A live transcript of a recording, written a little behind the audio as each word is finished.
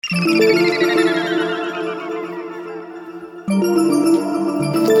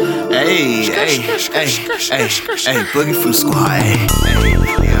Hey, Boogie from the squad. Hey,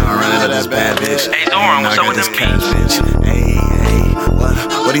 yeah, I'm running up this bad bitch. Hey, Zoran, what's up with this them cash bitch? Hey,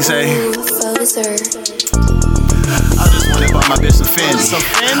 what'd he say? I just went and bought my bitch some Fendi.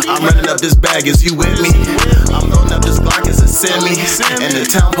 I'm running up this bag, is you with me? I'm loading up this Glock, it's a semi. And the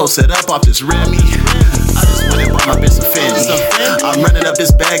town posted up off this Remy. I just went and bought my bitch some Fendi. I'm running up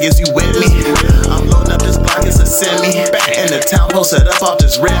this bag, is you with me? I'm loading up this Glock, it's a semi. And the town posted up off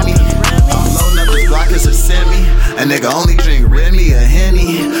this Remy. I'm loading up this Glock, it's a semi. A nigga only drink Remy or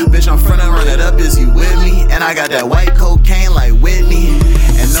Henny. Bitch, I'm frontin', run it up, is you with me? And I got that white cocaine like Whitney.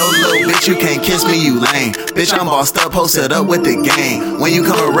 And no little bitch, you can't kiss me, you lame. Bitch, I'm bossed up, posted up with the gang. When you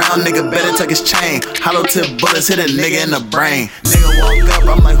come around, nigga better tuck his chain. Hollow tip bullets hit a nigga in the brain. Nigga walk up,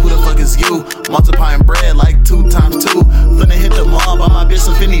 I'm like, who the fuck is you? Multiplying bread like 2 times 2. Finna hit the mall, buy my bitch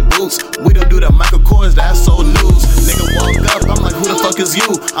some Fendi boots. We don't do the Michael Kors, that's old news. Nigga walk up, I'm like, who the fuck is you?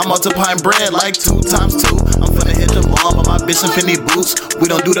 I'm multiplying bread like 2 times 2. I'm finna hit the mall, buy my bitch some Fendi boots. We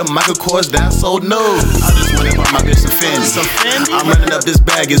don't do the Michael Kors, that's old news. I just went and bought my bitch some Fendi. I'm running up this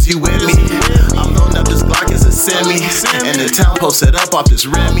bag, is you with me? I'm loading up this Glock, it's a semi. And the town posted up off this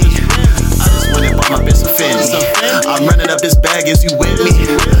Remy. I just went and bought my bitch some Fendi. I'm running up this bag, is you with me?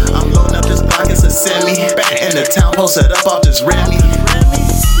 I'm loading up this Glock, it's a semi. And the town posted up off this Remy.